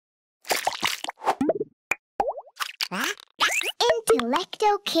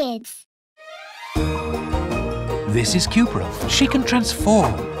IntellectoKids. This is Cupra. She can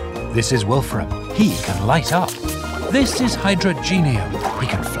transform. This is Wolfram. He can light up. This is Hydrogenium. He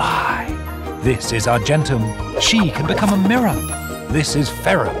can fly. This is Argentum. She can become a mirror. This is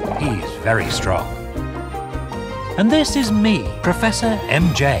Ferrum. He's very strong. And this is me, Professor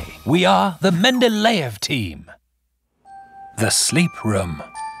MJ. We are the Mendeleev team. The sleep room.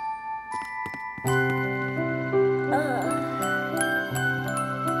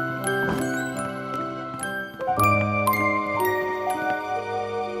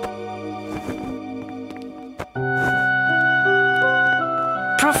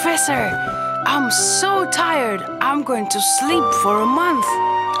 Professor, I'm so tired. I'm going to sleep for a month.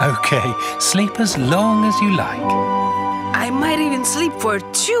 Okay, sleep as long as you like. I might even sleep for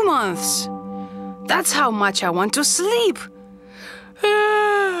 2 months. That's how much I want to sleep.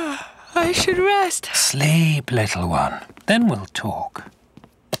 I should rest. Sleep, little one. Then we'll talk.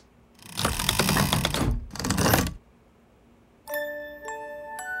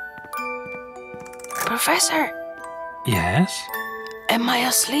 Professor, Yes? am I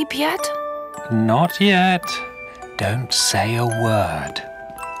asleep yet? Not yet. Don't say a word.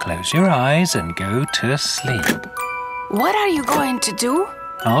 Close your eyes and go to sleep. What are you going to do?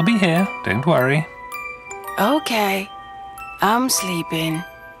 I'll be here, don't worry. Okay. I'm sleeping.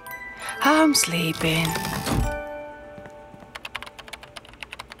 I'm sleeping.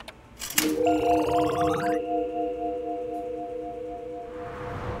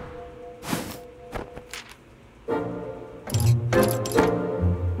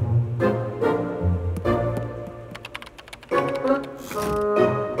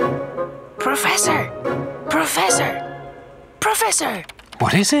 Professor! Professor! Professor!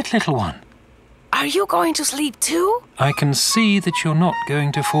 What is it, little one? Are you going to sleep too? I can see that you're not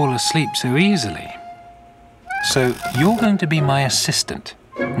going to fall asleep so easily. So you're going to be my assistant.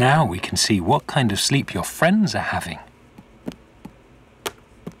 Now we can see what kind of sleep your friends are having.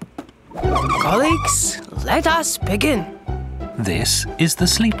 Colleagues, let us begin. This is the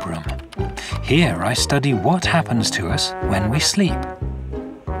sleep room. Here I study what happens to us when we sleep.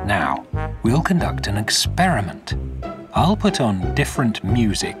 Now, we'll conduct an experiment. I'll put on different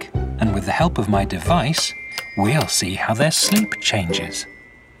music, and with the help of my device, we'll see how their sleep changes.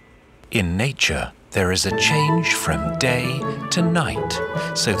 In nature, there is a change from day to night,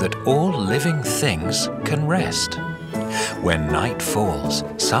 so that all living things can rest. When night falls,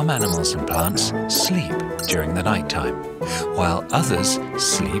 some animals and plants sleep during the nighttime, while others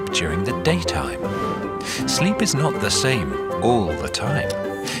sleep during the daytime. Sleep is not the same all the time.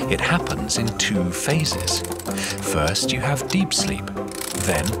 It happens in 2 phases. First, you have deep sleep,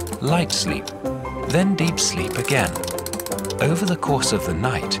 then light sleep, then deep sleep again. Over the course of the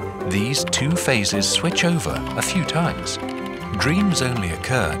night, these 2 phases switch over a few times. Dreams only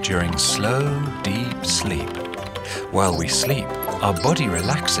occur during slow, deep sleep. While we sleep, our body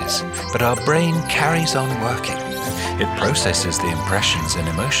relaxes, but our brain carries on working. It processes the impressions and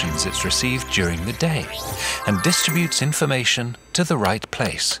emotions it's received during the day and distributes information to the right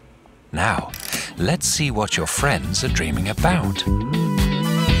place. Now, let's see what your friends are dreaming about.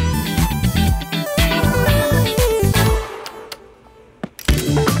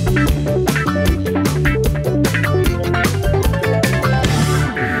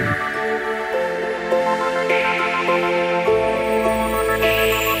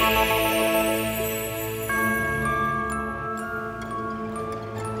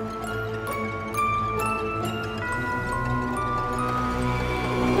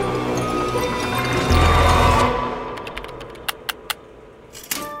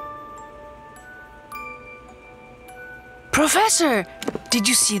 Professor, did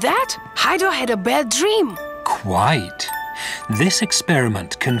you see that? Hydro had a bad dream. Quite. This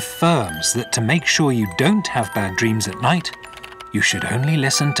experiment confirms that to make sure you don't have bad dreams at night, you should only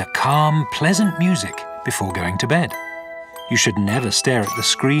listen to calm, pleasant music before going to bed. You should never stare at the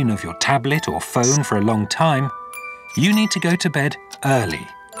screen of your tablet or phone for a long time. You need to go to bed early,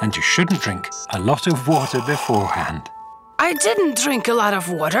 and you shouldn't drink a lot of water beforehand. I didn't drink a lot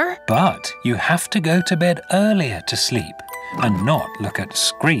of water. But you have to go to bed earlier to sleep and not look at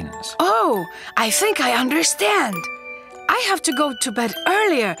screens. Oh, I think I understand. I have to go to bed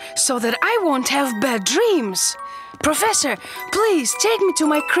earlier so that I won't have bad dreams. Professor, please take me to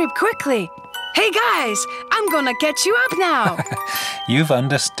my crib quickly. Hey guys, I'm gonna get you up now. You've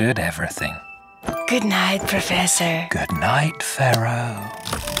understood everything. Good night, Professor. Good night, Pharaoh.